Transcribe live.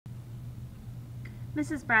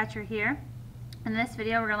Mrs. Bratcher here. In this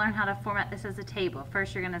video we're going to learn how to format this as a table.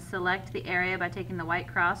 First you're going to select the area by taking the white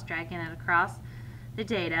cross, dragging it across the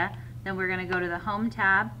data. Then we're going to go to the Home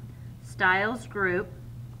tab, Styles Group,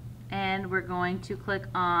 and we're going to click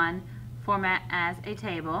on Format as a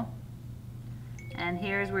Table. And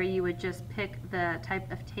here's where you would just pick the type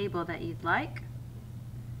of table that you'd like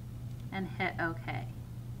and hit OK.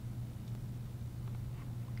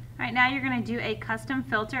 Alright, now you're going to do a custom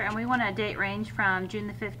filter, and we want a date range from June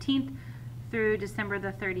the 15th through December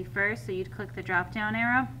the 31st, so you'd click the drop down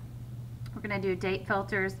arrow. We're going to do date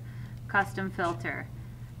filters, custom filter,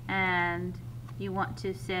 and you want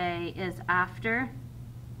to say is after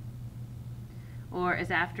or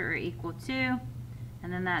is after or equal to,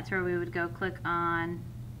 and then that's where we would go click on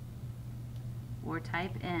or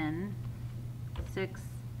type in 6,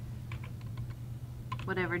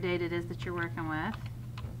 whatever date it is that you're working with.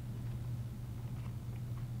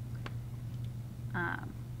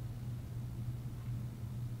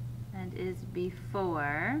 And is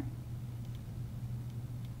before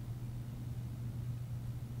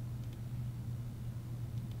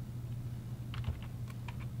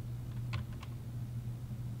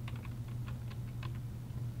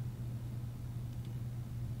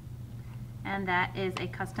and that is a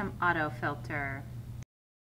custom auto filter.